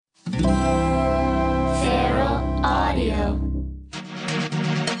Radio.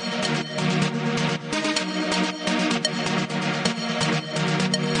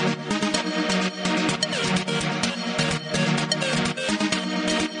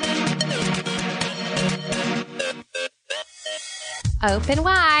 Open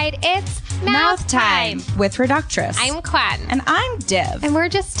wide, it's mouth time with Reductress. I'm Quan. And I'm Div. And we're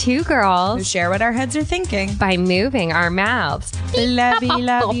just two girls who share what our heads are thinking by moving our mouths. Sort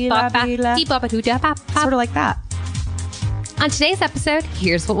of like that. On today's episode,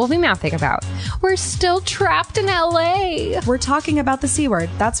 here's what we'll be mouthing about. We're still trapped in LA. We're talking about the C word.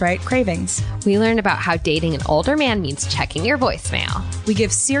 That's right, cravings. We learned about how dating an older man means checking your voicemail. We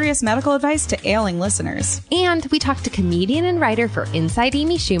give serious medical advice to ailing listeners. And we talked to comedian and writer for Inside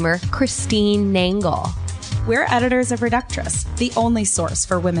Amy Schumer, Christine Nangle. We're editors of Reductress, the only source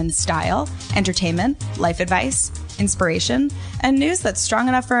for women's style, entertainment, life advice, inspiration, and news that's strong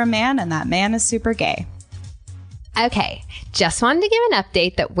enough for a man and that man is super gay. Okay, just wanted to give an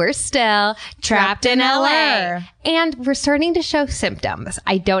update that we're still trapped in LA. And we're starting to show symptoms.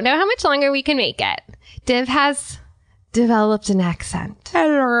 I don't know how much longer we can make it. Div has developed an accent.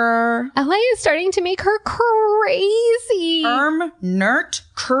 Hello. LA is starting to make her crazy. Nert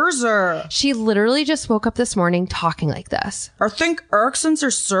Kurzer. She literally just woke up this morning talking like this. I think accents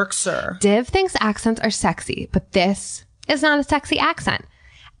are sexy. Div thinks accents are sexy, but this is not a sexy accent.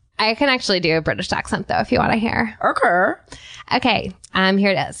 I can actually do a British accent, though, if you want to hear. Okay, here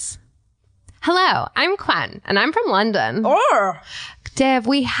it is. Hello, I'm Quan, and I'm from London. Div,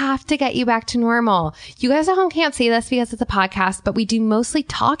 we have to get you back to normal. You guys at home can't see this because it's a podcast, but we do mostly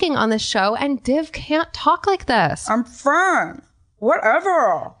talking on this show, and Div can't talk like this. I'm fine.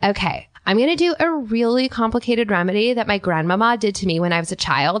 Whatever. Okay. I'm going to do a really complicated remedy that my grandmama did to me when I was a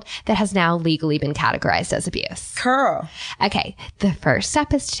child that has now legally been categorized as abuse. Cool. Okay. The first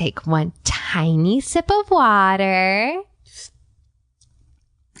step is to take one tiny sip of water.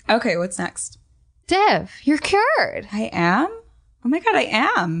 Okay, what's next? Div, you're cured. I am? Oh my God, I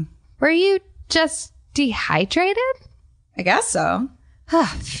am. Were you just dehydrated? I guess so.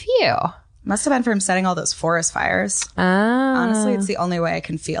 Phew. Must have been from setting all those forest fires. Honestly, it's the only way I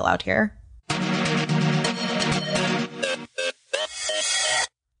can feel out here.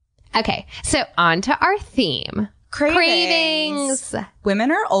 Okay, so on to our theme. Cravings.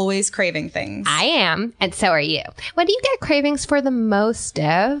 Women are always craving things. I am, and so are you. What do you get cravings for the most,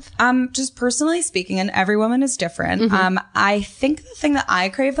 Div? Just personally speaking, and every woman is different. Mm-hmm. I think the thing that I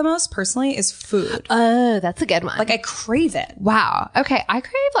crave the most personally is food. Oh, that's a good one. Like I crave it. Wow. Okay, I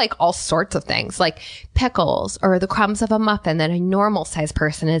crave like all sorts of things, like pickles or the crumbs of a muffin that a normal sized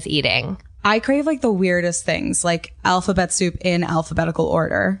person is eating. I crave like the weirdest things, like alphabet soup in alphabetical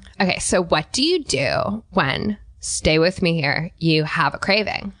order. Okay, so what do you do when, stay with me here, you have a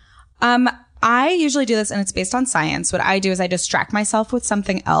craving? I usually do this, and it's based on science. What I do is I distract myself with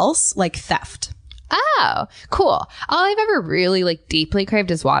something else, like theft. Oh, cool. All I've ever really like deeply craved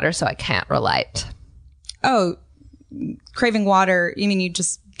is water, so I can't relate. Oh, craving water, you mean you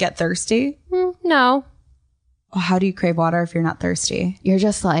just get thirsty? No. Well, how do you crave water if you're not thirsty? You're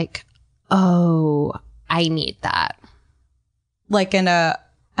just like, oh, I need that. Like I'm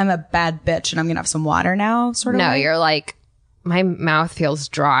a bad bitch and I'm going to have some water now, sort of? No, way? You're like, my mouth feels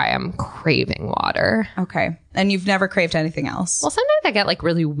dry. I'm craving water. Okay. And you've never craved anything else? Well, sometimes I get like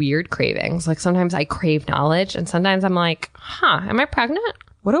really weird cravings. Like sometimes I crave knowledge and sometimes I'm like, am I pregnant?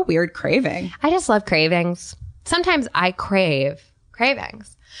 What a weird craving. I just love cravings. Sometimes I crave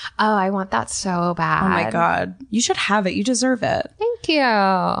cravings. Oh, I want that so bad. Oh my God. You should have it. You deserve it. Thank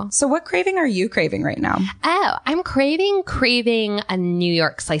you. So what craving are you craving right now? Oh, I'm craving a New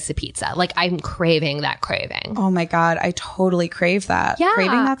York slice of pizza. Like I'm craving that craving. Oh my God. I totally crave that. Yeah.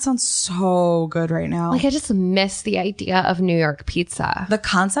 Craving that sounds so good right now. Like I just miss the idea of New York pizza. The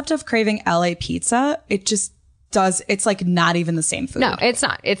concept of craving LA pizza, it's like not even the same food. No, it's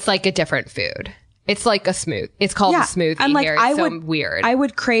not. It's like a different food. It's like it's called a smoothie and like, here. It's so weird. I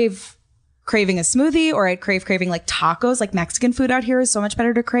would craving a smoothie, or I'd craving like tacos. Like Mexican food out here is so much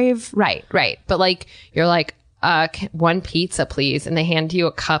better to crave. Right. But like, you're like, one pizza, please. And they hand you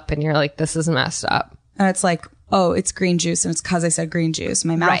a cup and you're like, this is messed up. And it's like, oh, it's green juice. And it's because I said green juice.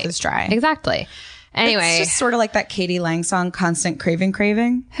 My mouth is dry. Exactly. Anyway. It's just sort of like that Katie Lang song, Constant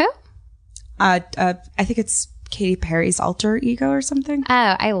Craving. Who? I think it's Katy Perry's alter ego or something.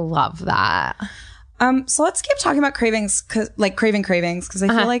 Oh, I love that. So let's keep talking about cravings, cravings, because I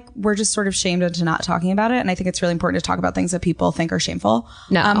feel like we're just sort of shamed into not talking about it. And I think it's really important to talk about things that people think are shameful.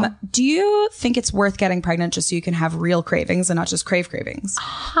 No. Do you think it's worth getting pregnant just so you can have real cravings and not just crave cravings?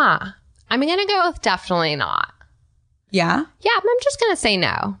 I'm going to go with definitely not. Yeah? Yeah, I'm just going to say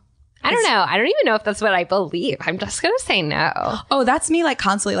no. I don't know. I don't even know if that's what I believe. I'm just going to say no. Oh, that's me like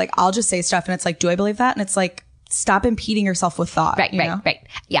constantly. Like I'll just say stuff and it's like, do I believe that? And it's like, stop impeding yourself with thought. Right.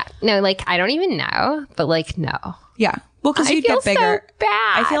 Yeah. No, like I don't even know, but like no. Yeah. Well, because you get bigger. So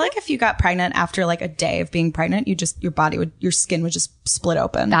bad. I feel like if you got pregnant after like a day of being pregnant, your skin would just split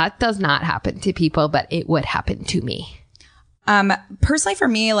open. That does not happen to people, but it would happen to me. Personally for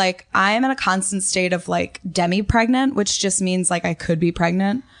me, like I am in a constant state of like demi-pregnant, which just means like I could be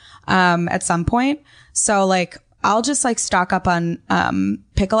pregnant, at some point. So like I'll just like stock up on,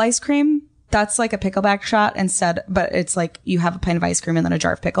 pickle ice cream. That's like a pickleback shot instead, but it's like you have a pint of ice cream and then a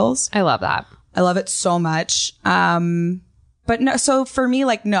jar of pickles. I love that. I love it so much. But no, so for me,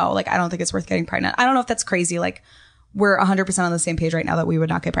 like, no, like I don't think it's worth getting pregnant. I don't know if that's crazy. Like we're 100% on the same page right now that we would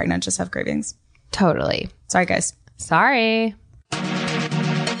not get pregnant, just have cravings. Totally. Sorry, guys. Sorry.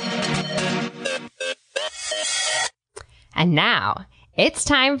 And now it's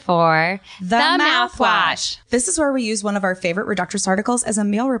time for the mouthwash. This is where we use one of our favorite Reductress articles as a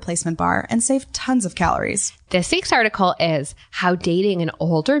meal replacement bar and save tons of calories. This week's article is How Dating an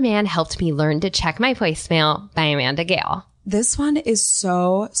Older Man Helped Me Learn to Check My Voicemail by Amanda Gale. This one is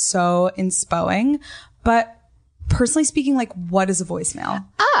so inspoing, but personally speaking, like what is a voicemail?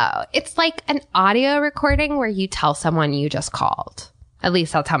 Oh, it's like an audio recording where you tell someone you just called. At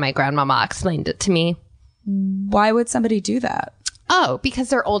least that's how my grandmama explained it to me. Why would somebody do that? Oh, because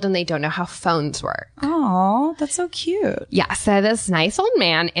they're old and they don't know how phones work. Oh, that's so cute. Yeah. So this nice old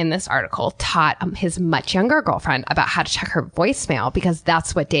man in this article taught his much younger girlfriend about how to check her voicemail because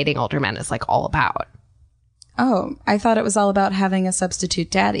that's what dating older men is like all about. Oh, I thought it was all about having a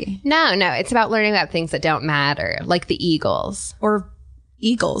substitute daddy. No. It's about learning about things that don't matter, like the Eagles. Or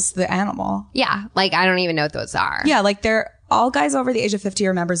eagles, the animal. Yeah. Like, I don't even know what those are. Yeah, like they're all guys over the age of 50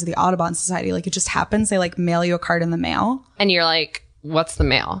 are members of the Audubon Society. Like it just happens. They like mail you a card in the mail. And you're like, what's the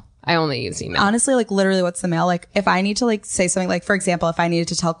mail? I only use email. Honestly, like literally what's the mail? Like if I need to like say something, like for example, if I needed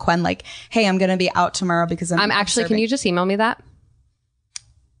to tell Quen like, hey, I'm going to be out tomorrow because I'm actually, can you just email me that?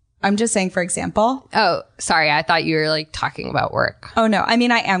 I'm just saying, for example. Oh, sorry. I thought you were like talking about work. Oh, no. I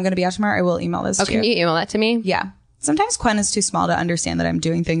mean, I am going to be out tomorrow. I will email this to you. Can you email that to me? Yeah. Sometimes Quen is too small to understand that I'm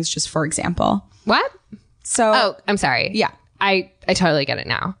doing things just for example. What? So. Oh, I'm sorry. Yeah. I totally get it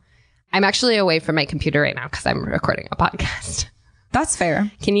now. I'm actually away from my computer right now because I'm recording a podcast. That's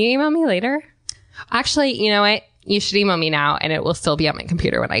fair. Can you email me later? Actually, you know what? You should email me now and it will still be on my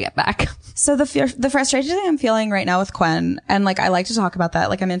computer when I get back. So the frustration I'm feeling right now with Quen, and like I like to talk about that,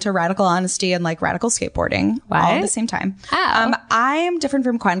 like I'm into radical honesty and like radical skateboarding all at the same time. Oh. I am different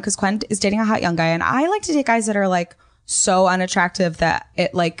from Quen because Quen is dating a hot young guy, and I like to date guys that are like so unattractive that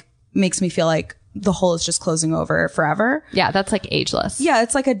it like makes me feel like the hole is just closing over forever. Yeah, that's like ageless. Yeah,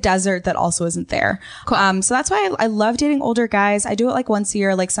 it's like a desert that also isn't there. Cool. So that's why I love dating older guys. I do it like once a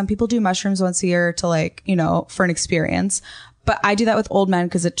year. Like some people do mushrooms once a year to like, you know, for an experience. But I do that with old men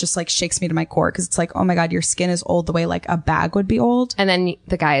because it just like shakes me to my core because it's like, oh my God, your skin is old the way like a bag would be old. And then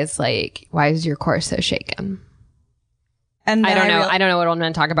the guy is like, why is your core so shaken? And I don't know. I don't know what old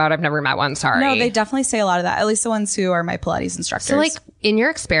men talk about. I've never met one. Sorry. No, they definitely say a lot of that. At least the ones who are my Pilates instructors. So like in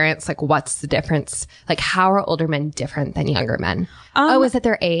your experience, like what's the difference? Like how are older men different than younger men? Is it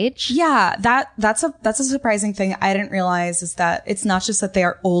their age? Yeah, that's a surprising thing I didn't realize is that it's not just that they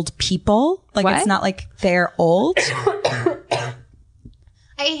are old people. Like What? It's not like they're old.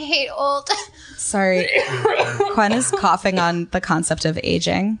 I hate old. Sorry. Quen is coughing on the concept of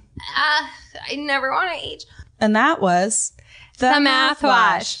aging. I never want to age. And that was the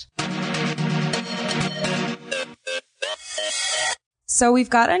Mouthwash. So we've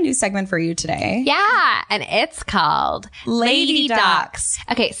got a new segment for you today. Yeah, and it's called Lady Docs.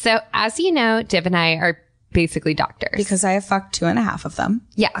 Okay, so as you know, Div and I are basically doctors. Because I have fucked 2.5 of them.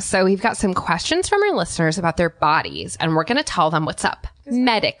 Yeah, so we've got some questions from our listeners about their bodies, and we're going to tell them what's up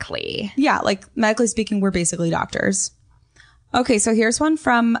medically. Yeah, like medically speaking, we're basically doctors. Okay, so here's one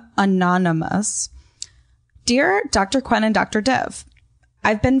from Anonymous. Dear Dr. Quen and Dr. Div,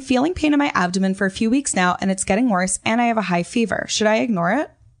 I've been feeling pain in my abdomen for a few weeks now, and it's getting worse, and I have a high fever. Should I ignore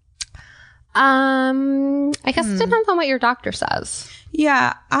it? I guess it depends on what your doctor says.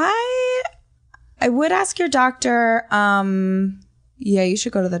 Yeah, I would ask your doctor. Yeah, you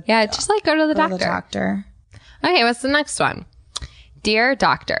should go to the just like go to the doctor. Okay, what's the next one? Dear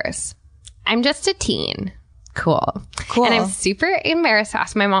doctors, I'm just a teen. Cool. And I'm super embarrassed to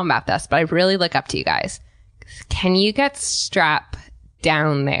ask my mom about this, but I really look up to you guys. Can you get strap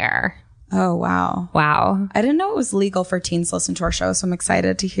down there? Oh, wow. Wow. I didn't know it was legal for teens to listen to our show, so I'm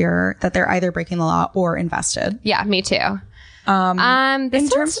excited to hear that they're either breaking the law or invested. Yeah, me too.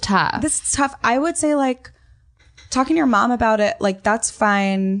 This one's tough. This is tough. I would say, like, talking to your mom about it, like, that's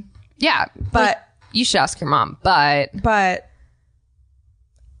fine. Yeah. But you should ask your mom. But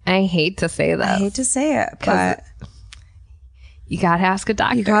I hate to say this. I hate to say it, but you gotta ask a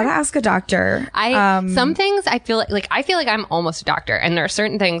doctor. you gotta ask a doctor. Some things I feel like I'm almost a doctor, and there are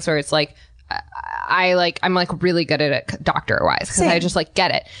certain things where it's like I'm like really good at it doctor wise because I just like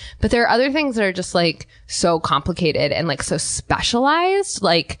get it. But there are other things that are just like so complicated and like so specialized,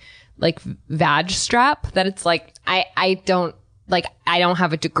 like vag strap, that it's like I don't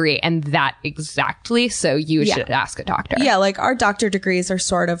have a degree in that exactly, so you should ask a doctor. Yeah, like our doctor degrees are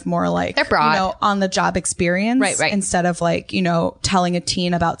sort of more like, they're broad, on the job experience, right? Instead of like, telling a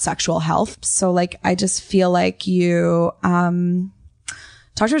teen about sexual health. So like, I just feel like you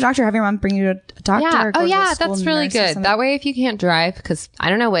talk to a doctor, have your mom bring you to a doctor. Yeah. Oh yeah, that's really good. That way, if you can't drive, because I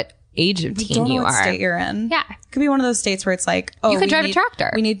don't know what age of teen you are, state you're in. Yeah, it could be one of those states where it's like, oh, you could drive a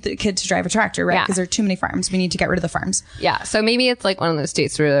tractor. We need the kid to drive a tractor, right? Because there are too many farms. We need to get rid of the farms. Yeah, so maybe it's like one of those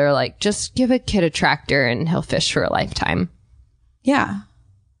states where they're like, just give a kid a tractor and he'll fish for a lifetime. Yeah.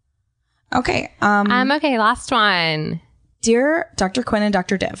 Okay. Okay, last one. Dear Dr. Quinn and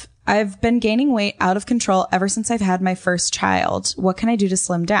Dr. Div, I've been gaining weight out of control ever since I've had my first child. What can I do to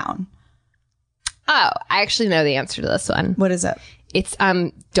slim down? Oh, I actually know the answer to this one. What is it? It's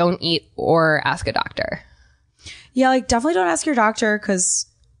don't eat or ask a doctor. Yeah, like definitely don't ask your doctor because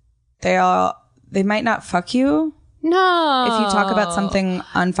they might not fuck you. No. If you talk about something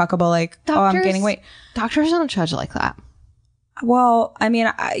unfuckable like, I'm gaining weight. Doctors don't judge like that. Well, I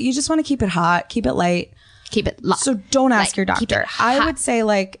mean, you just want to keep it hot, keep it light. Keep it light. So don't ask your doctor. I would say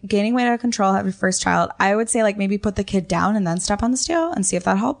like gaining weight out of control, have your first child. I would say like maybe put the kid down and then step on the scale and see if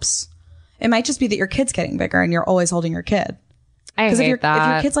that helps. It might just be that your kid's getting bigger and you're always holding your kid. I hate that. If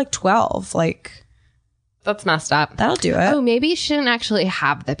your kid's like 12, like... That's messed up. That'll do it. Oh, maybe she didn't actually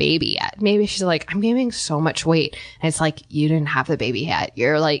have the baby yet. Maybe she's like, I'm gaining so much weight. And it's like, you didn't have the baby yet.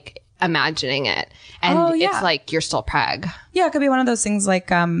 You're like imagining it. And it's like, you're still preg. Yeah, it could be one of those things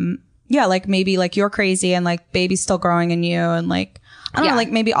like, like maybe like you're crazy and like baby's still growing in you. And like, I don't know,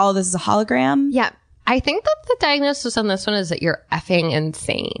 like maybe all of this is a hologram. Yeah. I think that the diagnosis on this one is that you're effing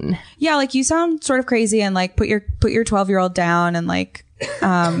insane. Yeah, like you sound sort of crazy and like put your 12-year-old down and like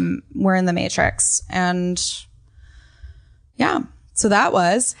we're in the Matrix. And yeah, so that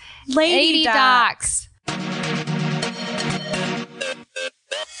was Lady Docs.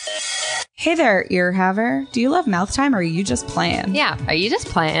 Hey there, ear haver. Do you love mouth time or are you just playing? Yeah, are you just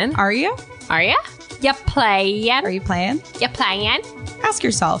playing? Are you? Are you? You playing? Are you playing? You playing? Ask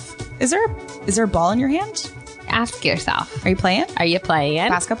yourself, is there a ball in your hand? Ask yourself. Are you playing? Are you playing?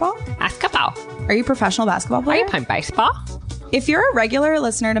 Basketball? Basketball. Are you a professional basketball player? Are you playing baseball? If you're a regular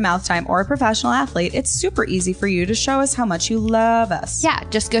listener to Mouth Time or a professional athlete, it's super easy for you to show us how much you love us. Yeah,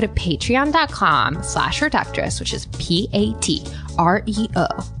 just go to patreon.com/reductress, which is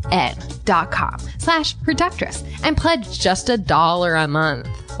patreon.com/reductress, and pledge just $1 a month.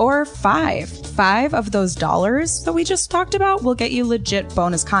 Or $5 of those dollars that we just talked about will get you legit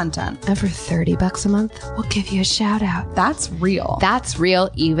bonus content. And for $30 a month, we'll give you a shout out. That's real. That's real,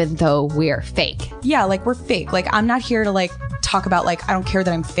 even though we're fake. Yeah, like we're fake. Like I'm not here to like talk about like, I don't care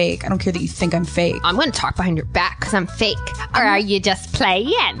that I'm fake. I don't care that you think I'm fake. I'm going to talk behind your back because I'm fake. Or are you just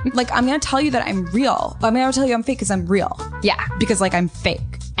playing? Like I'm going to tell you that I'm real. I mean, I'll tell you I'm fake because I'm real. Yeah. Because like I'm fake.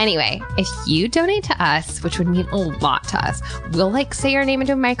 Anyway, if you donate to us, which would mean a lot to us, we'll like say your name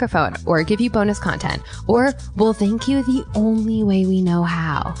into a microphone or give you bonus content, or we'll thank you the only way we know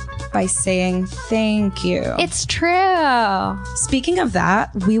how. By saying thank you. It's true. Speaking of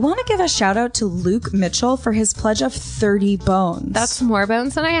that, we want to give a shout out to Luke Mitchell for his pledge of 30 bones. That's more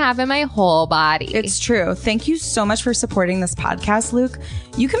bones than I have in my whole body. It's true. Thank you so much for supporting this podcast, Luke.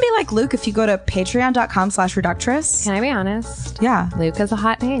 You can be like Luke if you go to patreon.com/reductress. Can I be honest? Yeah. Luke is a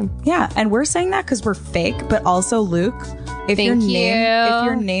hot name. Yeah. And we're saying that because we're fake, but also Luke, if your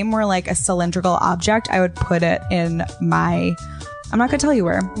name were like a cylindrical object, I would put it in my... I'm not going to tell you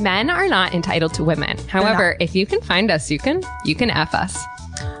where. Men are not entitled to women. However, if you can find us, you can F us.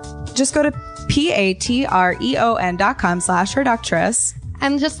 Just go to patreon.com/reductress.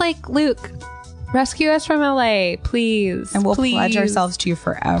 And just like Luke, rescue us from LA, please. And we'll pledge ourselves to you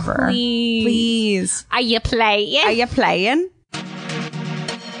forever. Please. Are you playing? Are you playing?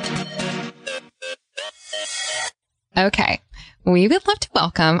 Okay. We would love to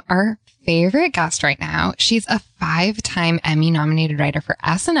welcome our favorite guest right now. She's a 5-time Emmy-nominated writer for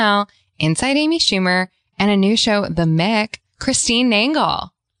SNL, Inside Amy Schumer, and a new show, The Mick, Christine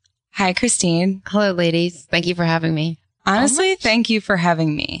Nangle. Hi, Christine. Hello, ladies. Thank you for having me. Honestly, thank you for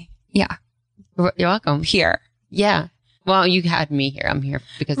having me. Yeah. You're welcome. Here. Yeah. Well, you had me here. I'm here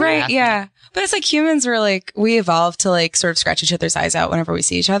because you Right. asked Yeah. me. But it's like humans are like, we evolved to like sort of scratch each other's eyes out whenever we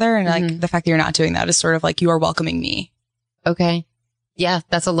see each other. And like the fact that you're not doing that is sort of like you are welcoming me. Okay. Yeah,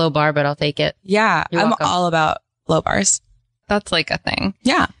 that's a low bar, but I'll take it. Yeah. You're I'm welcome. all about low bars. That's like a thing.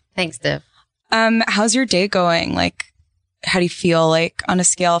 Yeah. Thanks, Div. How's your day going? Like, how do you feel like on a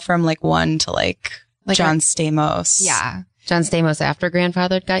scale from like 1 to like John Stamos? Yeah. John Stamos after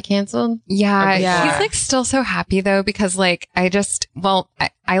Grandfathered got canceled? Yeah. Yeah. He's like still so happy though, because like I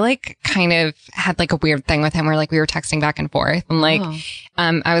like kind of had like a weird thing with him where like we were texting back and forth and like,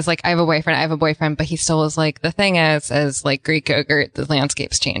 I was like, I have a boyfriend, but he still was like, the thing is like Greek yogurt, the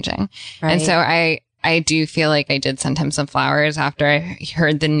landscape's changing. Right. And so I do feel like I did send him some flowers after I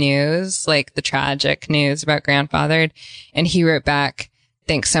heard the news, like the tragic news about Grandfathered. And he wrote back,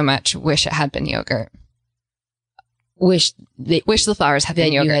 thanks so much. Wish it had been yogurt. Wish The flowers had that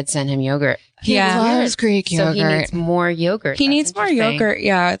been you yogurt. had sent him yogurt. He Yeah. loves Greek So yogurt. he needs more yogurt. He That's needs more interesting. yogurt.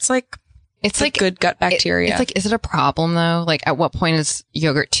 Yeah. It's like, It's like good gut bacteria. It's like, is it a problem though? Like, at what point is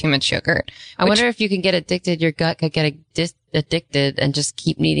yogurt too much yogurt? I wonder if you can get addicted. Your gut could get addicted and just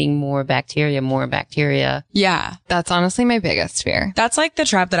keep needing more bacteria. yeah. That's honestly my biggest fear. That's like the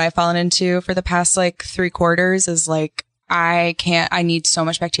trap that I've fallen into for the past like 3 quarters is like, I need so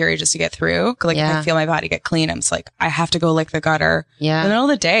much bacteria just to get through. Like Yeah. I feel my body get clean. I'm just like, I have to go lick the gutter. Yeah. In the middle of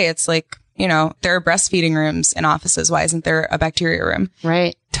the day, it's like, you know, there are breastfeeding rooms in offices. Why isn't there a bacteria room?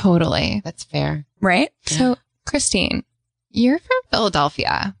 Right. Totally. That's fair. Right? So, Christine, you're from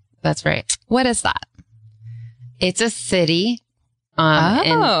Philadelphia. That's right. What is that? It's a city in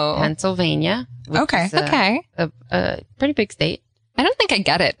Oh. Pennsylvania. which Okay. is Okay. a pretty big state. I don't think I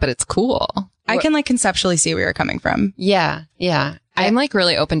get it, but it's cool. I can like conceptually see where you're coming from. Yeah. Yeah. I'm like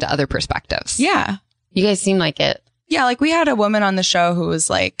really open to other perspectives. Yeah. You guys seem like it. Yeah. Like we had a woman on the show who was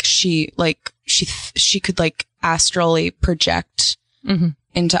like, she could like astrally project Mhm.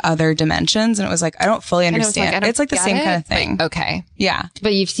 into other dimensions. And it was like, I don't fully And it was like, understand. I don't It's like the get same it, kind of thing. but okay. Yeah.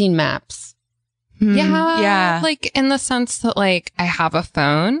 But you've seen maps, Yeah. Yeah. Like in the sense that like I have a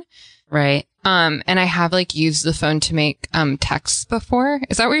phone. right? And I have like used the phone to make texts before.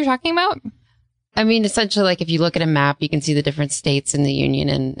 Is that what you're talking about? I mean, essentially, like if you look at a map, you can see the different states in the union,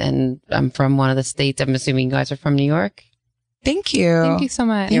 and I'm from one of the states. I'm assuming you guys are from New York. Thank you. Thank you so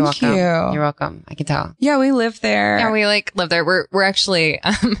much. You're Thank welcome. you. You're welcome. I can tell. Yeah. We live there. Yeah, we like live there. We're actually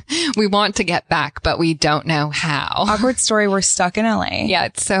we want to get back, but we don't know how. Awkward story. We're stuck in LA. Yeah,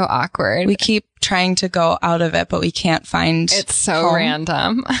 it's so awkward. We keep trying to go out of it, but we can't find. It's so home.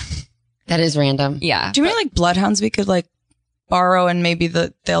 random. That is random. Yeah. Do we have any like bloodhounds we could like borrow and maybe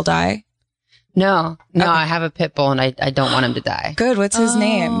they'll die? No, Okay. I have a pit bull, and I don't want him to die. Good. What's his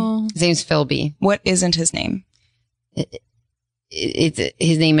name? Oh. His name's Philby. What isn't his name?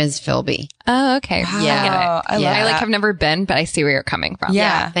 His name is Philby. Oh, okay. Wow, Yeah. I get it. I love Yeah. I like that. have never been, but I see where you're coming from.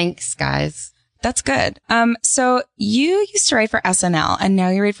 Yeah. Thanks, guys. That's good. So you used to write for SNL and now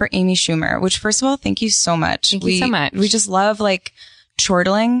you write for Amy Schumer, which first of all, thank you so much. Thank you so much. We just love like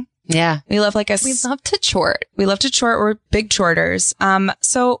chortling. Yeah. We love like We love to chort. we love to chort. We're big chorters.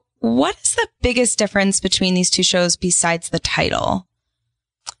 So what is the biggest difference between these two shows besides the title?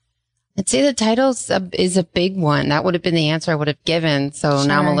 I'd say the title is a big one. That would have been the answer I would have given. So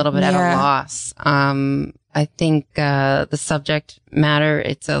now I'm a Sure. little bit at Yeah. a loss. I think, the subject matter,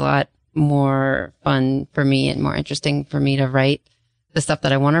 it's a lot more fun for me and more interesting for me to write the stuff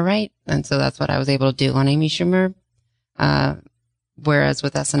that I want to write. And so that's what I was able to do on Amy Schumer. Whereas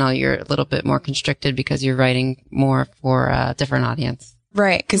with SNL, you're a little bit more constricted because you're writing more for a different audience.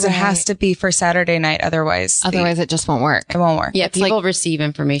 Right. Cause it has to be for Saturday night. Otherwise Otherwise, it just won't work. it won't work. Yeah. It's People receive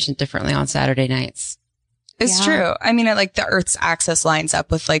information differently on Saturday nights. It's Yeah. true. I mean, like the Earth's axis lines up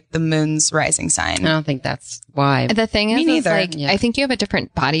with like the moon's rising sign. I don't think that's why. The thing Me is neither. like, Yeah. I think you have a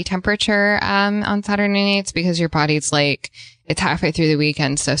different body temperature on Saturday nights because your body's like, it's halfway through the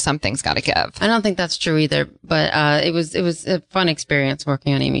weekend, so something's got to give. I don't think that's true either, but it was a fun experience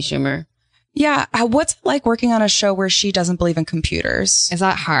working on Amy Schumer. Yeah. What's it like working on a show where she doesn't believe in computers? Is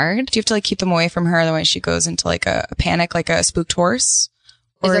that hard? Do you have to like keep them away from her? Otherwise she goes into like a panic, like a spooked horse?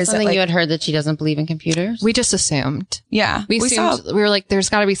 Is that it something like, you had heard that she doesn't believe in computers? We just assumed. yeah. We assumed, we were like, there's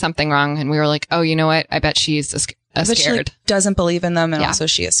got to be something wrong. And we were like, oh, you know what? I bet she's but she scared. like, doesn't believe in them. And Yeah. also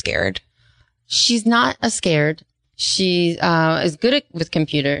she is scared. She's not scared. She is good with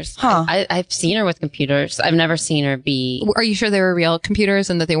computers. Huh. I've seen her with computers. I've never seen her be. Are you sure they were real computers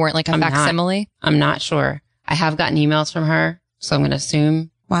and that they weren't like a I'm not. facsimile? I'm not sure. I have gotten emails from her, so I'm going to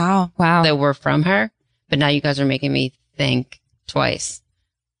assume Wow. Wow. they were from her. But now you guys are making me think twice.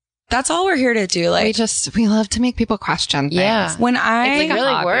 That's all we're here to do. Like, we love to make people question things. Yeah. when I It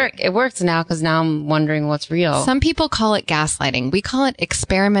really it works now because now I'm wondering what's real. Some people call it gaslighting. We call it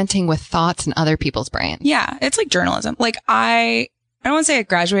experimenting with thoughts in other people's brains. yeah, it's like journalism. Like I don't want to say I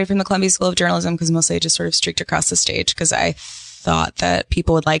graduated from the Columbia School of Journalism because mostly I just sort of streaked across the stage because I thought that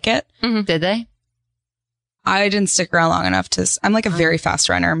people would like it. Did they? I didn't stick around long enough I'm like a very fast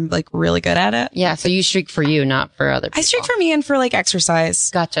runner. I'm like really good at it. Yeah. So you streak for you, not for other people. I streak for me and for like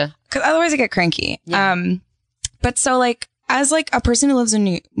exercise. Gotcha. Cause otherwise I get cranky. Yeah. But so like as like a person who lives in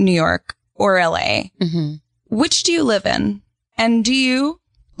New York or LA, Mm-hmm. which do you live in? And do you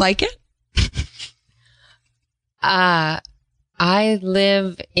like it? I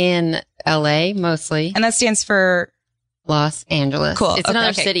live in LA mostly. And that stands for Los Angeles. Cool. It's Okay.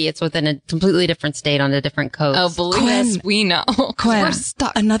 another city. It's within a completely different state on a different coast. Oh, believe Quinn. us, we know. 'Cause Quinn. We're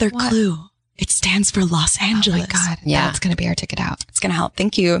stuck. Another What? clue. It stands for Los Oh Angeles. my God. Yeah. That's going to be our ticket out. It's going to help.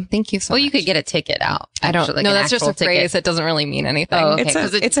 Thank you. Thank you so Well, much. you could get a ticket out. I don't actually, like know. an That's just a actual phrase ticket. that doesn't really mean anything. Oh, okay. It's a-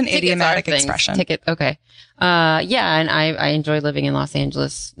 'Cause it's an tickets idiomatic are things. expression. Ticket. Okay. Yeah. And I enjoy living in Los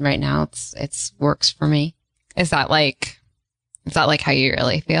Angeles right now. It's works for me. Is that like how you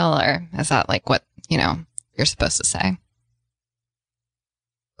really feel, or is that like what, you're supposed to say?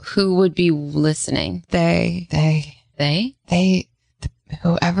 Who would be listening? They. They?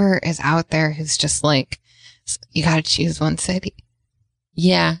 Whoever is out there who's just like, you got to choose one city.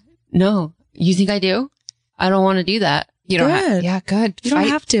 Yeah. No. You think I do? I don't want to do that. You don't have, Good. yeah, good. You don't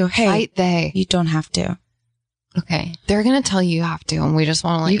have to. Hey, Fight they. you don't have to. Okay. They're going to tell you you have to, and we just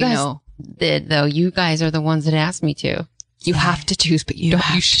want to let you guys know. did though. You guys are the ones that asked me to. You have to choose, but you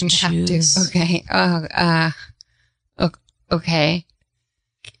shouldn't have choose. to. Okay. Okay.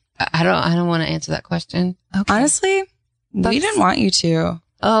 I don't want to answer that question. Okay. Honestly, we That's- didn't want you to.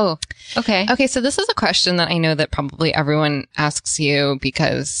 Oh, okay. Okay, so this is a question that I know that probably everyone asks you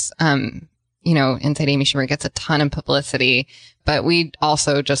because, Inside Amy Schumer gets a ton of publicity, but we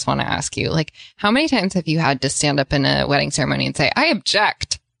also just want to ask you, like, how many times have you had to stand up in a wedding ceremony and say, I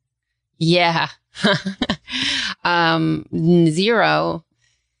object? Yeah. 0.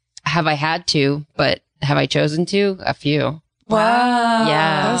 Have I had to, but have I chosen to? A few. Wow.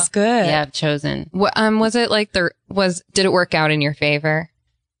 Yeah. That was good. Yeah, I've chosen. What, was it like did it work out in your favor?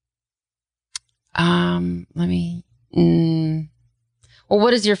 Let me, well,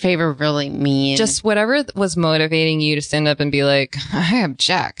 what does your favor really mean? Just whatever was motivating you to stand up and be like, I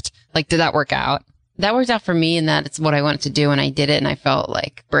object. Like, did that work out? that worked out for me in that it's what I wanted to do and I did it and I felt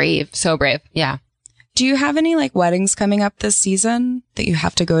like brave. So brave. Yeah. Do you have any like weddings coming up this season that you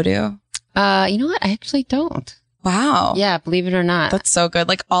have to go to? You know what? I actually don't. Wow. Yeah, believe it or not. That's so good.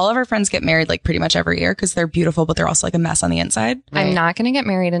 Like all of our friends get married like pretty much every year because they're beautiful, but they're also like a mess on the inside. Right. I'm not going to get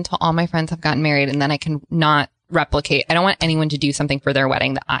married until all my friends have gotten married, and then I can not replicate. I don't want anyone to do something for their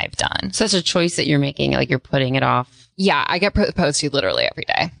wedding that I've done. Such a choice that you're making, like you're putting it off. Yeah, I get proposed to literally every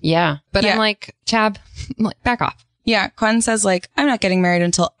day. Yeah. But Yeah. I'm like, Chab, I'm like, back off. Yeah. Gwen says like, I'm not getting married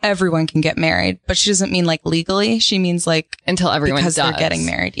until everyone can get married, but she doesn't mean like legally. She means like Until everyone because does. they're getting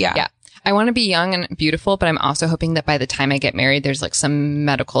married. Yeah. Yeah. I want to be young and beautiful, but I'm also hoping that by the time I get married, there's like some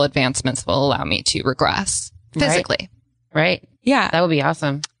medical advancements will allow me to regress physically. Right. Yeah. That would be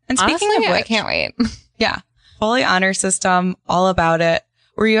awesome. And speaking Honestly, of which, I can't wait. yeah, fully honor system, all about it.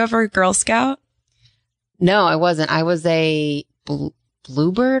 Were you ever a Girl Scout? No, I wasn't. I was a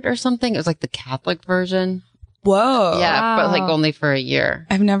Bluebird or something. It was like the Catholic version. Whoa. Yeah, but like Wow. only for a year.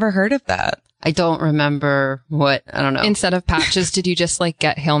 I've never heard of that. I don't remember what, I don't know. Instead of patches, did you just like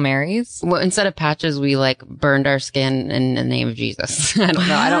get Hail Marys? Well, instead of patches, we like burned our skin in the name of Jesus. I don't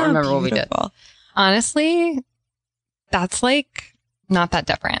know. I don't Wow, remember what we did. beautiful. Honestly, that's like not that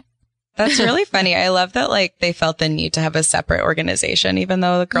different. That's really funny. I love that like they felt the need to have a separate organization, even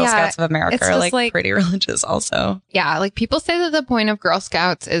though the Girl Yeah, Scouts of America it's are just, like pretty religious also. Yeah, like people say that the point of Girl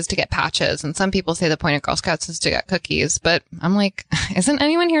Scouts is to get patches, and some people say the point of Girl Scouts is to get cookies. But I'm like, isn't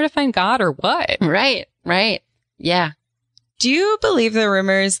anyone here to find God or what? Right. Right. Yeah. Do you believe the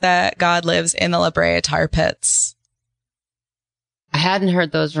rumors that God lives in the La Brea tar pits? I hadn't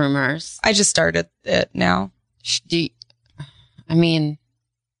heard those rumors. I just started it now. I mean,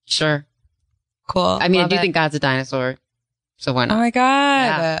 sure. Cool. I mean, I Love do it. think God's a dinosaur. So why Oh not? my God.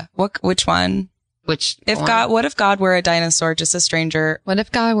 Yeah. Which one? What If God were a dinosaur, just a stranger? What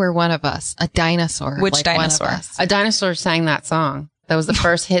if God were one of us, a dinosaur? Which like one of dinosaur? us? a dinosaur sang that song. That was the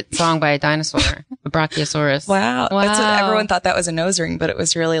first hit song by a dinosaur, the Brachiosaurus. Wow. That's what Wow. everyone thought that was a nose ring, but it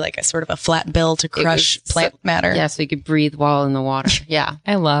was really like a sort of a flat bill to crush was plant matter. Yeah, so you could breathe while in the water. Yeah.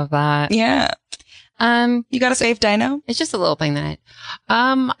 I love that. Yeah. You got a fave dino? It's just a little thing that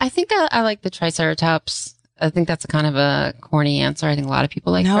I think I like the Triceratops. I think that's a kind of a corny answer. I think a lot of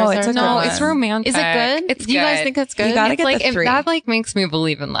people like No, Triceratops. it's a good No, one. it's romantic. Is it good? It's Do you guys good. think that's good? You gotta It's get like the 3. that like makes me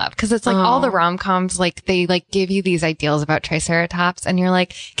believe in love because it's like all the rom-coms like they like give you these ideals about Triceratops and you're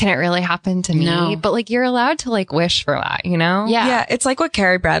like, can it really happen to me? No. But like you're allowed to like wish for that, you know? Yeah. Yeah, it's like what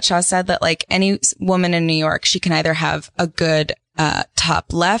Carrie Bradshaw said, that like any woman in New York, she can either have a good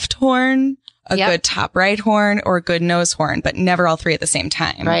top left horn, a Yep. good top right horn, or a good nose horn, but never all 3 at the same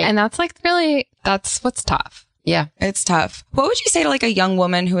time. Right. And that's like really that's what's tough. Yeah. It's tough. What would you say to like a young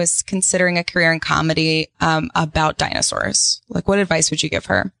woman who is considering a career in comedy about dinosaurs? Like, what advice would you give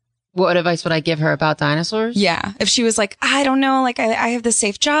her? What advice would I give her about dinosaurs? Yeah, if she was like, I don't know, like I have this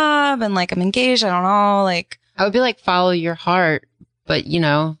safe job and like I'm engaged, I don't know, like. I would be like, follow your heart, but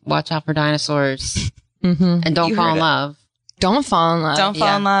watch out for dinosaurs Mm-hmm. and don't You fall heard in it. love. Don't fall in love. Don't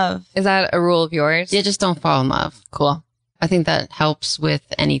fall in love. Is that a rule of yours? Yeah, just don't fall in love. Cool. I think that helps with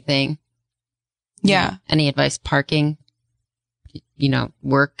anything. Yeah. Any advice? Parking,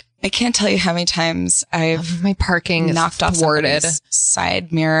 work. I can't tell you how many times I've My parking is knocked off thwarted. somebody's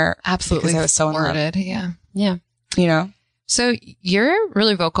side mirror. Absolutely because I was so in love. thwarted. Yeah. Yeah. You know? So you're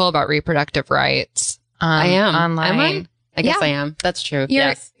really vocal about reproductive rights. I am. Online. Am I? I guess Yeah. I am. That's true. You're,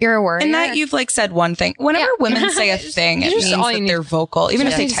 Yes. you're a warrior. And that you've like said one thing. Whenever Yeah. women say a thing, it Just means all you that need- they're vocal, even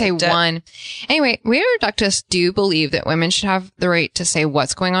if just they need to say typed it. one. Anyway, we reproductists do believe that women should have the right to say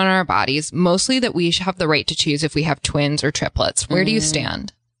what's going on in our bodies, mostly that we should have the right to choose if we have twins or triplets. Where do you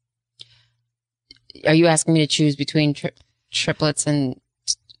stand? Are you asking me to choose between triplets and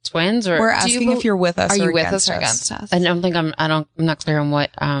twins, or We're Do you asking bel- if you're with us Are or you with against us or against us? I don't think I'm not clear on what.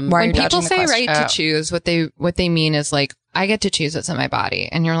 Why are When you people dodging the say question? right to choose, what they mean is like, I get to choose what's in my body.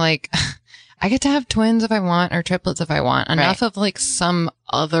 And you're like, I get to have twins if I want or triplets if I want. Enough of like some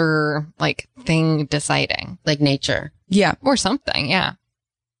other like thing deciding like nature. Yeah. or something. Yeah.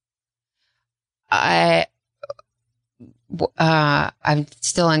 I'm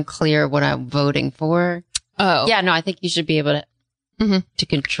still unclear what I'm voting for. Oh, Yeah, no, I think you should be able to Mhm. to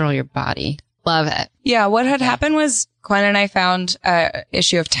control your body. love it. Yeah. What had happened was Gwen and I found a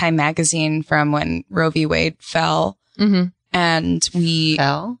issue of Time magazine from when Roe v. Wade fell. Mm-hmm. And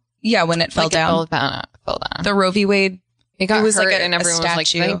Fell? when it fell Like down, It fell down. the Roe v. Wade, It got it was hurt like and a everyone was like,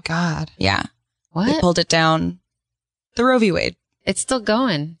 statue. thank God. yeah, they What? pulled it down. The Roe v. Wade. It's still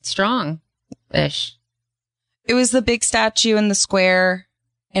going strong-ish. It was the big statue in the square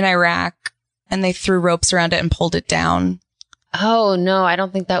in Iraq, and they threw ropes around it and pulled it down. Oh no, I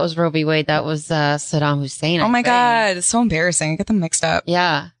don't think that was Roe v. Wade. That was Saddam Hussein. I Oh my think. God, it's so embarrassing. I get them mixed up.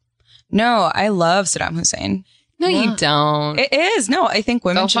 Yeah. No, I love Saddam Hussein. No, Yeah. you don't. It is. No, I think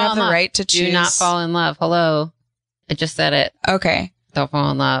women Don't should fall have in the love. right to choose. Do not fall in love. Hello. I just said it. Okay. Don't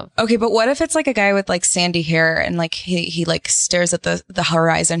fall in love. Okay, but what if it's like a guy with like sandy hair and like he like stares at the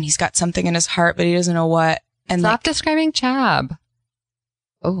horizon. He's got something in his heart, but he doesn't know what. And Stop like describing Chab.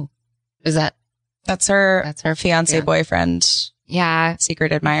 Oh, is that? that's her fiance, yeah. boyfriend, Yeah.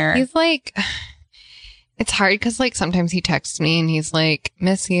 secret admirer. He's like, it's hard because like sometimes he texts me and he's like,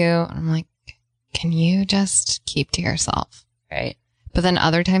 miss you. And I'm like, can you just keep to yourself? Right. But then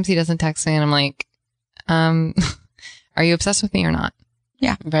other times he doesn't text me and I'm like, are you obsessed with me or not?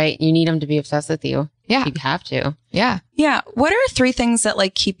 Right. You need him to be obsessed with you. Yeah. You have to. Yeah. Yeah. What are 3 things that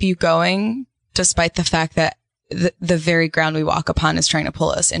like keep you going despite the fact that the very ground we walk upon is trying to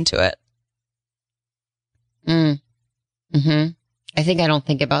pull us into it? I think I don't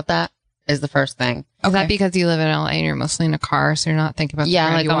think about that is the first thing. Is that because you live in LA and you're mostly in a car, so you're not thinking about the Yeah,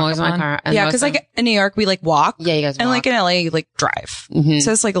 ground like you I'm walk always in my upon? car. And Yeah, most because of- like in New York we like walk, yeah, you guys and walk. like in LA you like drive. Mhm.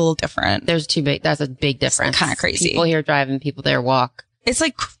 So it's like a little different. There's that's a big difference. kinda crazy. People here drive and people there walk. It's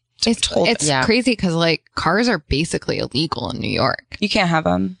like It's Yeah. crazy because like cars are basically illegal in New York. you can't have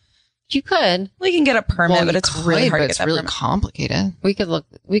them. You could. Well, you can get a permit, Well, but you it's really could, hard but to get it's that really permit. complicated. We could look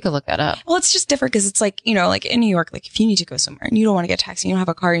that up. Well, it's just different because it's like, you know, like in New York, like if you need to go somewhere and you don't want to get a taxi, you don't have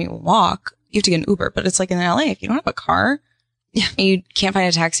a car and you walk, you have to get an Uber. But it's like in LA, if you don't have a car and you can't find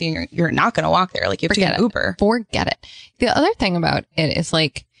a taxi and you're not going to walk there, like you have to Forget get an it. Uber. Forget it. The other thing about it is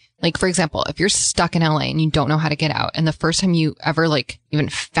like for example, if you're stuck in LA and you don't know how to get out, and the first time you ever like even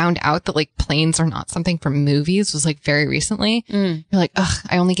found out that like planes are not something from movies was like very recently, you're like, ugh,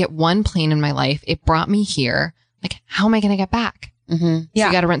 I only get one plane in my life. It brought me here. Like, how am I going to get back? Mm-hmm. So Yeah.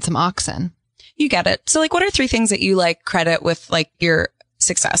 you got to rent some oxen. You get it. So like, what are 3 things that you like credit with like your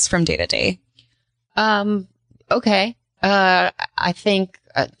success from day to day? Okay. I think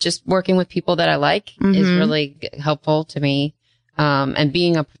just working with people that I like is really helpful to me.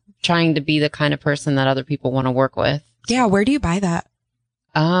 And trying to be the kind of person that other people want to work with. Yeah. Where do you buy that?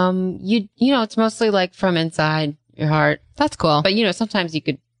 You know, it's mostly like from inside your heart, That's cool. but you know, sometimes you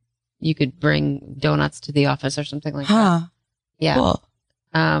could you could bring donuts to the office or something like that. Huh. Yeah. Cool.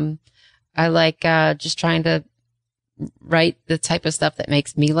 I like just trying to write the type of stuff that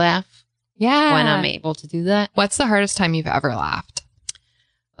makes me laugh Yeah. when I'm able to do that. What's the hardest time you've ever laughed?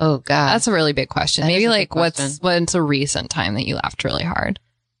 Oh God. That's a really big question. That Maybe is a like big question. what's a recent time that you laughed really hard?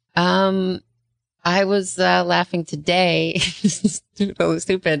 I was laughing today. So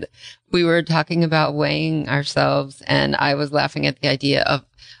stupid. We were talking about weighing ourselves, and I was laughing at the idea of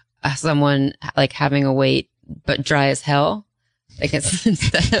someone like having a weight but dry as hell. Like it's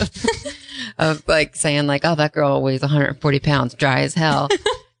instead of like saying like, "Oh, that girl weighs 140 pounds, dry as hell."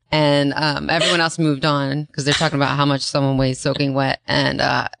 And everyone else moved on because they're talking about how much someone weighs soaking wet, and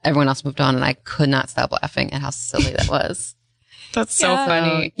everyone else moved on, and I could not stop laughing at how silly that was. That's so Yeah.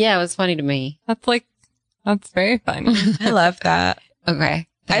 funny. Yeah, it was funny to me. That's very funny. I love that. Okay.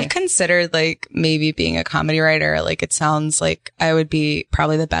 I've considered like maybe being a comedy writer. Like it sounds like I would be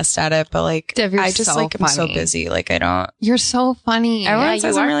probably the best at it, but like Dev, you're I just so like am so funny. busy. Like I don't. You're so funny. Everyone you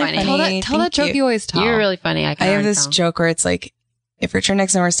says I'm are really funny. funny. Tell that Thank joke you. you always tell. You're really funny. I have this joke where it's like, if Richard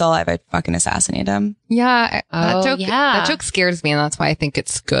Nixon were still alive, I'd fucking assassinate him. Yeah. Oh, that yeah. joke scares me, and that's why I think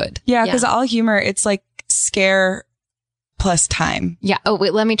it's good. Yeah, because Yeah. all humor, it's like scare plus time. Yeah. Oh,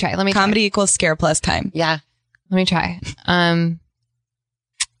 wait, let me try. Comedy equals scare plus time. Yeah. Let me try.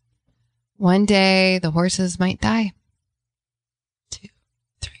 One day the horses might die. 2,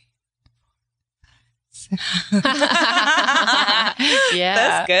 3. Yeah.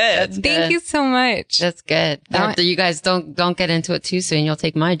 That's good. That's Thank you so much. That's good. Now- After you guys don't get into it too soon, you'll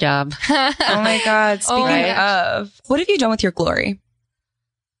take my job. Oh my God. Speaking my of, what have you done with your glory?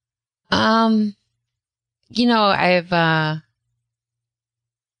 You know, I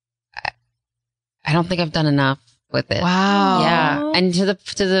don't think I've done enough with it. Wow. Yeah. And to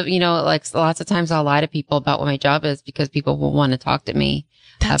the, you know, like lots of times I'll lie to people about what my job is because people will want to talk to me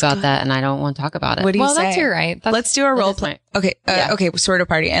about good. that and I don't want to talk about it. What do you Well, say? that's your right. That's, Let's do a role is play. my- Okay. Yeah. Okay. Sort of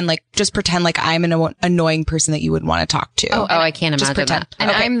party. And like, just pretend like I'm an annoying person that you would want to talk to. Oh, I can't just imagine pretend. that. and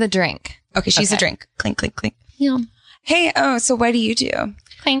Okay. I'm the drink. Okay. She's a Okay. drink. Clink, clink, clink. Yeah. Hey. Oh, so what do you do?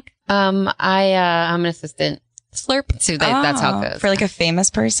 Clink. I'm an assistant. Slurp. So that's how Oh, it goes. For like a famous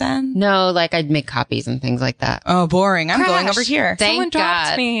person? No, like I'd make copies and things like that. Oh, boring. I'm going Crash. over here. Thank Someone dropped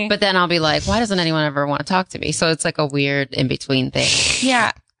God. me. But then I'll be like, why doesn't anyone ever want to talk to me? So it's like a weird in between thing.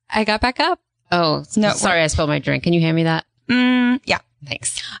 Yeah. I got back up. Oh, No, sorry, I spilled my drink. Can you hand me that? Yeah.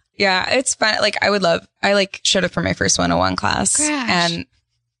 Thanks. Yeah. It's fun. Like I like showed up for my first 101 class Crash. and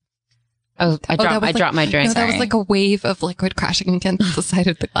Oh, I that was dropped my drink. No, that was Sorry. like a wave of liquid crashing against the side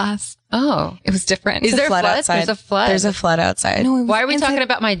of the glass. Oh, It was different. is a there a flood flood? outside. There's a flood. there's a flood outside. No, it was Why are we inside- talking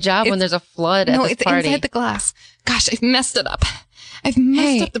about my job when it's- there's a flood at No, this it's party? inside the glass. Gosh, I've messed it up. I've messed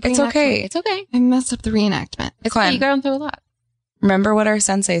Hey, up the it's reenactment. okay. It's okay. I messed up the reenactment. It's Clem. okay. You got through a lot. Remember what our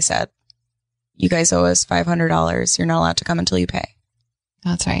sensei said? You guys owe us $500. You're not allowed to come until you pay.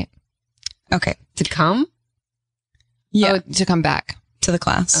 That's right. Okay. To come? Yeah. Oh, to come back. To the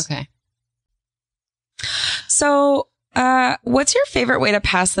class. Okay. So, what's your favorite way to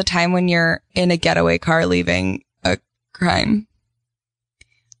pass the time when you're in a getaway car leaving a crime?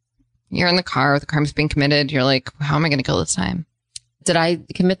 You're in the car, the crime's being committed. You're like, how am I going to kill this time? Did I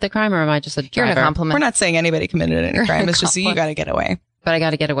commit the crime or am I just a You're in a driver? compliment. We're not saying anybody committed any You're crime. in a It's just you compliment. got to get away. But I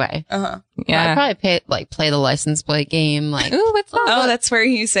got to get away. Uh-huh. I'd Yeah. probably play the license plate game. Like, Ooh, what's that? Oh, that's where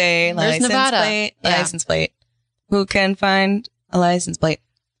you say There's license Nevada. plate, Yeah. license plate. Who can find a license plate?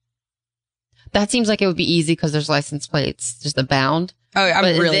 that seems like it would be easy because there's license plates, just abound. Oh, I'm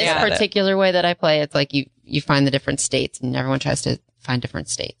But really in this bad at it. particular way that I play, it's like you find the different states and everyone tries to find different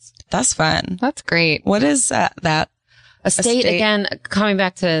states. That's fun. That's great. What is that? A state, again, coming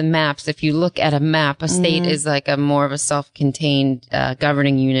back to maps, if you look at a map, a state is like a more of a self-contained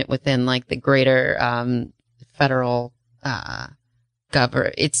governing unit within like the greater federal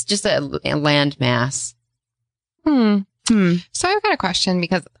It's just a land mass. So I've got a question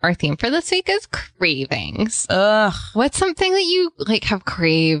because our theme for this week is cravings. Ugh. What's something that you like have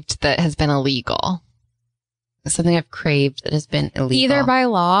craved that has been illegal? Something I've craved that has been illegal. Either by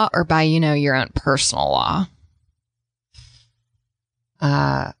law or by, your own personal law.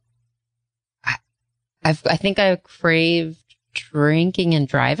 I think I craved drinking and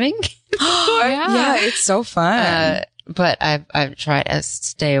driving. Yeah, it's so fun. But I've tried to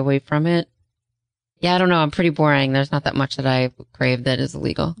stay away from it. Yeah, I don't know. I'm pretty boring. There's not that much that I crave that is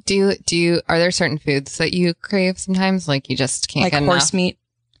illegal. Are there certain foods that you crave sometimes? Like you just can't Like get horse enough? meat,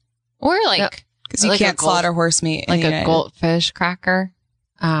 Or like, because you like a can't gold- slaughter horse meat. in like the a United- goldfish cracker.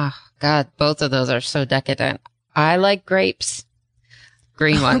 Ah, God, both of those are so decadent. I like grapes.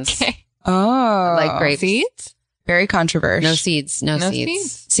 Green ones. Okay. Oh, I like grapes. Seeds? Very controversial. No seeds. No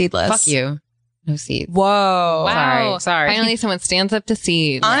seeds. Seedless. Fuck you. No seeds. Whoa. Wow. Sorry. Finally, someone stands up to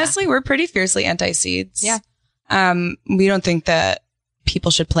seeds. Honestly, we're pretty fiercely anti-seeds. Yeah. We don't think that people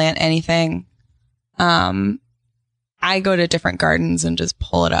should plant anything. I go to different gardens and just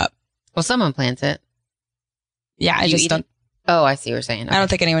pull it up. Well, someone plants it. Yeah, I You just eat don't. it? Oh, I see what you're saying. I don't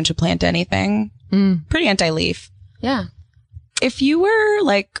think anyone should plant anything. Mm. Pretty anti-leaf. Yeah. If you were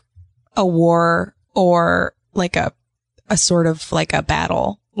like a war or like a sort of like a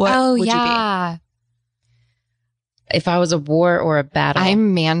battle, what Oh, would yeah. If I was a war or a battle.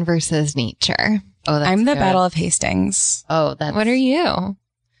 I'm man versus nature. Oh, that's I'm the good. Battle of Hastings. Oh, that's. What are you?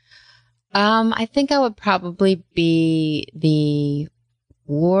 I think I would probably be the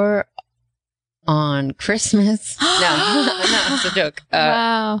war on Christmas. No, it's a joke.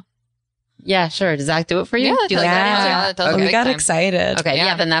 Wow. Yeah, sure. Does that do it for you? Yeah, Do you like that answer? that does we big got time. excited Okay,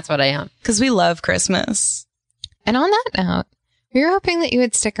 yeah, then that's what I am. because we love Christmas. And on that note, we were hoping that you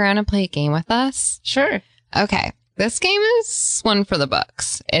would stick around and play a game with us. Sure. Okay. This game is one for the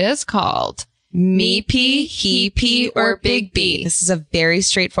books. It is called Me pee, he pee, or big B. This is a very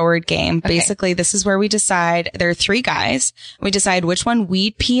straightforward game. Okay. Basically, this is where we decide, there are 3 guys. We decide which one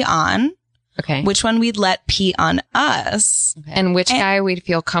we'd pee on, Okay. which one we'd let pee on us. and which guy we'd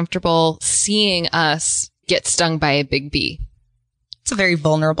feel comfortable seeing us get stung by a big bee. It's a very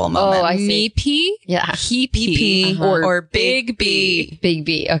vulnerable moment. Oh, I see. Me pee, Yeah. he pee, Uh-huh. Or big B. Big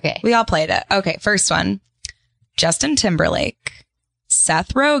B. Okay. We all played it. Okay, first one. Justin Timberlake,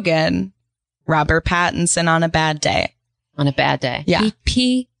 Seth Rogen, Robert Pattinson on a bad day. On a bad day. Yeah. He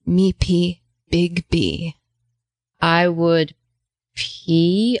pee, me pee, big B. I would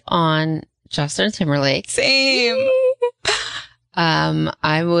pee on Justin Timberlake. Same.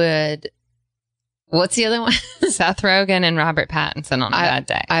 I would. What's the other one? Seth Rogen and Robert Pattinson on a bad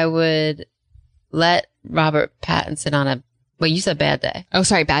day. I would let Robert Pattinson on a. Well, you said bad day. Oh,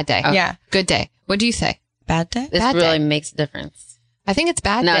 sorry, bad day. Yeah. Good day. What do you say? Bad day? This Bad really day. makes a difference. I think it's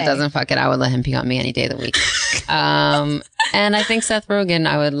bad No, day. it doesn't. Fuck it. I would let him pee on me any day of the week. And I think Seth Rogen,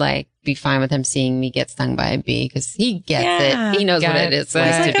 I would be fine with him seeing me get stung by a bee because he gets Yeah. it. He knows what it is Gets it. like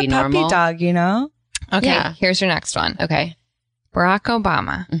It's to like be a puppy normal. dog, you know? Okay, Yeah. here's your next one. Okay. Barack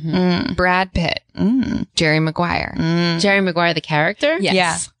Obama, Mm. Brad Pitt, Jerry Maguire. Jerry Maguire, the character? Yes.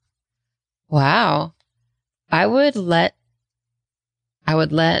 Yeah. Wow. I would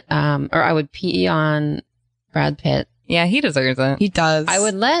pee on Brad Pitt. Yeah, he deserves it. He does. I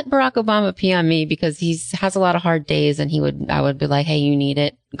would let Barack Obama pee on me because he has a lot of hard days and I would be like, hey, you need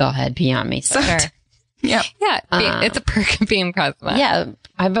it. Go ahead, pee on me. So, Sure. Yeah. Yeah, it's a perk of being president. yeah,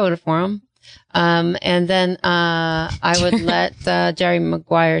 I voted for him. And then, I would let, Jerry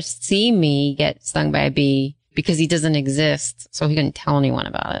Maguire see me get stung by a bee because he doesn't exist. So he couldn't tell anyone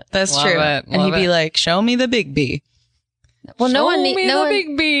about it. That's Love true. it. And he'd Love be it. like, show me the big B. Well, no one, Show me no the one,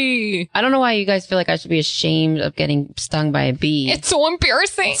 big bee. I don't know why you guys feel like I should be ashamed of getting stung by a bee. It's so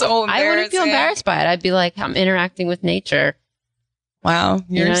embarrassing. So I wouldn't feel embarrassed by it. I'd be like, I'm interacting with nature. Wow.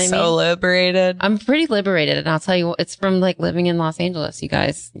 You're know what I so mean? liberated. I'm pretty liberated. And I'll tell you, it's from living in Los Angeles, you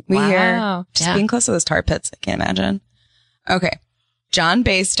guys. We Wow. hear just Yeah. being close to those tar pits. I can't imagine. Okay. John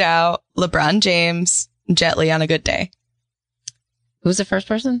Bastow, LeBron James, Jet Li on a good day. Who's the first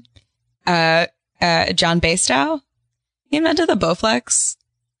person? John Bastow. He invented the Bowflex.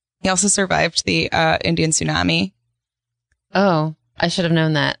 He also survived the Indian tsunami. Oh, I should have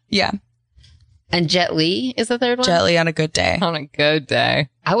known that. Yeah. And Jet Li is the third one? Jet Li on a good day. On a good day.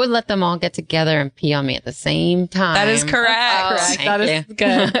 I would let them all get together and pee on me at the same time. That is correct. Oh, Correct. thank That is you.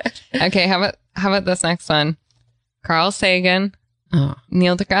 good. Okay, how about this next one? Carl Sagan, Oh,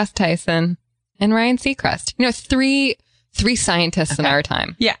 Neil deGrasse Tyson, and Ryan Seacrest. You know, three scientists in Okay. our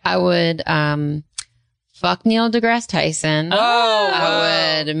time. I would fuck Neil deGrasse Tyson.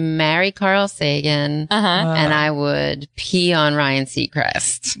 I would marry Carl Sagan. Uh-huh. And I would pee on Ryan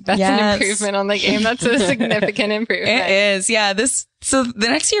Seacrest. That's Yes. an improvement on the game. That's a significant improvement. It is. Yeah. So the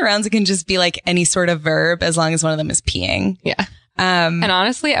next few rounds, it can just be like any sort of verb as long as one of them is peeing. Yeah. And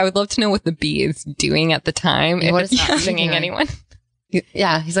honestly, I would love to know what the bee is doing at the time. If What it's is not he singing doing? anyone.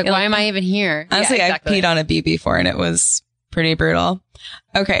 Yeah. He's like, why am I even here? Honestly, exactly. I've peed on a bee before and it was pretty brutal.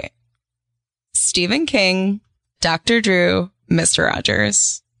 Okay. Stephen King, Dr. Drew, Mr.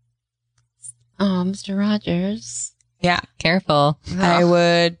 Rogers. Oh, Mr. Rogers. Yeah. Careful. I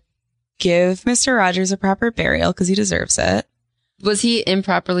would give Mr. Rogers a proper burial because he deserves it. Was he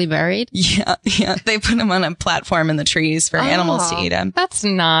improperly buried? Yeah. Yeah. They put him on a platform in the trees for animals to eat him. That's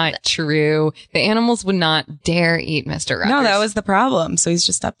not true. The animals would not dare eat Mr. Rogers. No, that was the problem. So he's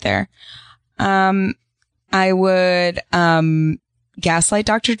just up there. I would gaslight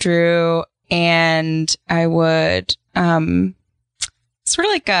Dr. Drew and I would sort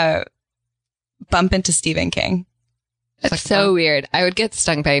of like bump into Stephen King. That's so weird. I would get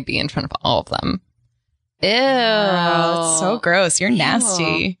stung by a bee in front of all of them. Ew. Oh, it's so gross. You're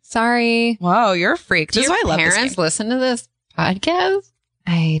nasty. Sorry. Whoa, you're a freak. This is why I love this parents game. listen to this podcast?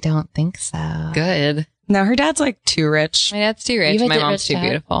 I don't think so. Good. No, her dad's like too rich. My dad's too rich. You My have a mom's rich too dad?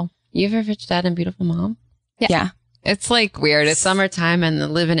 beautiful. You have a rich dad and beautiful mom? Yeah. It's like weird. It's It's summertime and the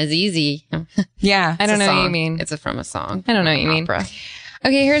living is easy. Yeah. I don't know what you Song. mean. It's from a song. I don't know what you mean. Opera.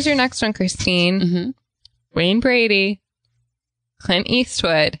 Okay, here's your next one, Christine. Mm-hmm. Wayne Brady, Clint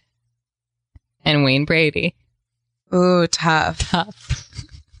Eastwood, and Wayne Brady. Ooh, tough. Tough.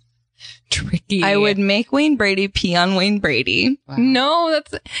 Tricky. I would make Wayne Brady pee on Wayne Brady. Wow. No,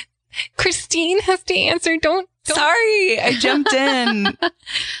 that's Christine has to answer. Don't. Sorry, I jumped in.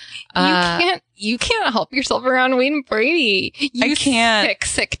 You can't help yourself around Wayne Brady. You I can't.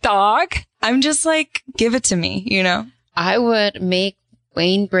 sick dog. I'm just like, give it to me, you know? I would make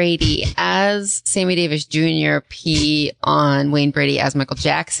Wayne Brady as Sammy Davis Jr. pee on Wayne Brady as Michael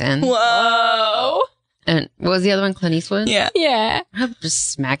Jackson. Whoa. And what was the other one? Clint Eastwood? Yeah. Yeah. I'd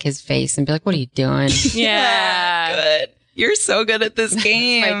just smack his face and be like, what are you doing? Yeah. Good. You're so good at this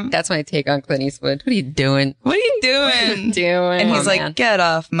game. That's my take on Clint Eastwood. What are you doing? What are you doing? Doing. And he's on, like, man. get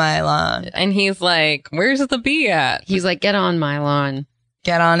off my lawn. And he's like, where's the bee at? He's like, get on my lawn.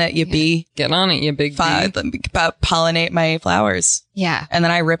 Get on it, you bee. Get on it, you big bee. Pollinate my flowers. Yeah. And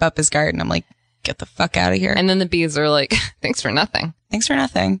then I rip up his garden. I'm like, get the fuck out of here. And then the bees are like, thanks for nothing. Thanks for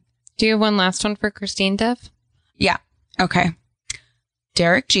nothing. Do you have one last one for Christine, Dev? Yeah. Okay.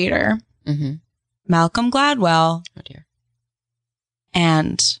 Derek Jeter, Mm-hmm. Malcolm Gladwell, Oh dear.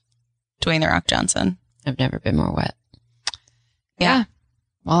 and Dwayne The Rock Johnson. I've never been more wet. Yeah.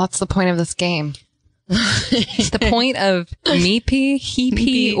 Well, that's the point of this game. The point of me pee, he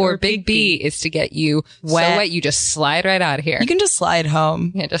pee, or big B is to get you Wet. so wet you just slide right out of here. You can just slide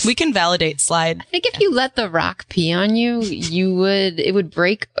home. Yeah, just- We can validate slide. I think if you let the rock pee on you, it would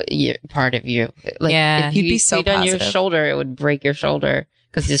break part of you. Like Yeah. if You'd you be so peed on your positive. shoulder, it would break your shoulder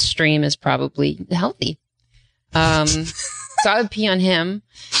because this stream is probably healthy. So I would pee on him.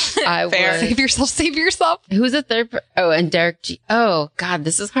 I Fair. would. Save yourself. Who's the third? And Derek G. Oh God,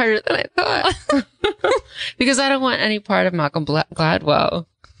 this is harder than I thought. Because I don't want any part of Malcolm Gladwell.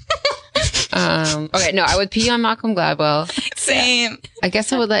 Okay, no, I would pee on Malcolm Gladwell. Same. I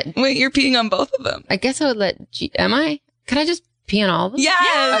guess I would let. Wait, you're peeing on both of them. I guess I would let. Am I? Could I just pee on all of them?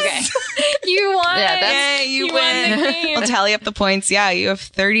 Yes. Okay. You won. Yeah, that's- Yay, you You won win. the game. I'll tally up the points. Yeah, you have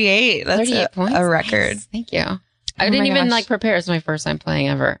 38. That's 38 points. a record. Nice. Thank you. I Oh didn't my even gosh. prepare. It's my first time playing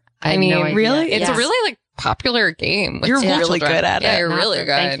ever. I mean, had no idea. really? It's Yeah. a really popular game. with You're children. really good at Yeah, it. you're really good.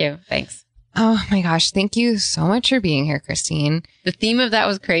 Thank you. Thanks. Oh my gosh. Thank you so much for being here, Christine. The theme of that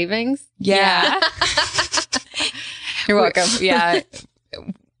was cravings. Yeah. You're welcome. Yeah.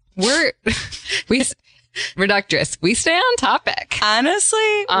 Reductress. We stay on topic. Honestly,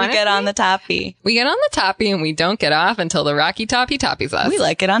 we get on the toppy. We get on the toppy and we don't get off until the Rocky Toppy toppies us. We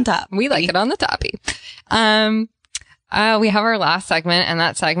like it on top. We like it on the toppy. We have our last segment, and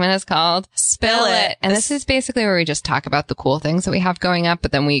that segment is called Spill It. And this is basically where we just talk about the cool things that we have going up,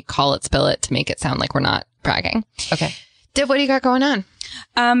 but then we call it Spill It to make it sound like we're not bragging. Okay. Div, what do you got going on?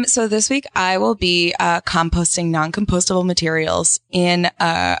 So this week I will be composting non-compostable materials in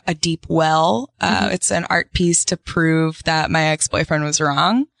a deep well. It's an art piece to prove that my ex-boyfriend was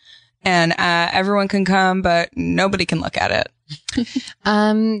wrong. And everyone can come, but nobody can look at it.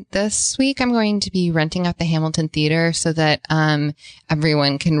 This week I'm going to be renting out the Hamilton Theater so that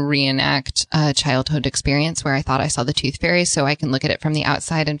everyone can reenact a childhood experience where I thought I saw the Tooth Fairy, so I can look at it from the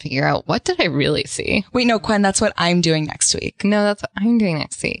outside and figure out, what did I really see? Wait, no, Quen, that's what I'm doing next week. No, that's what I'm doing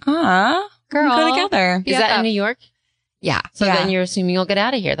next week. Ah, Girl. we go together. Is that in New York? Yeah. So Yeah. then you're assuming you'll get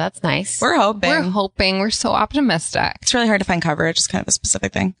out of here. That's nice. We're hoping. We're hoping. We're so optimistic. It's really hard to find coverage. It's kind of a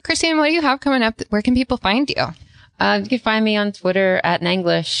specific thing. Christine, what do you have coming up? Where can people find you? You can find me on Twitter at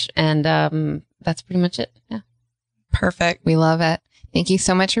Nanglish, and that's pretty much it. Yeah. Perfect. We love it. Thank you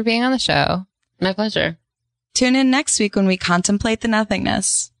so much for being on the show. My pleasure. Tune in next week when we contemplate the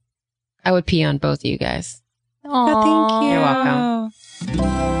nothingness. I would pee on both of you guys. Oh, thank you. You're welcome.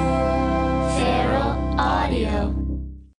 Feral Audio.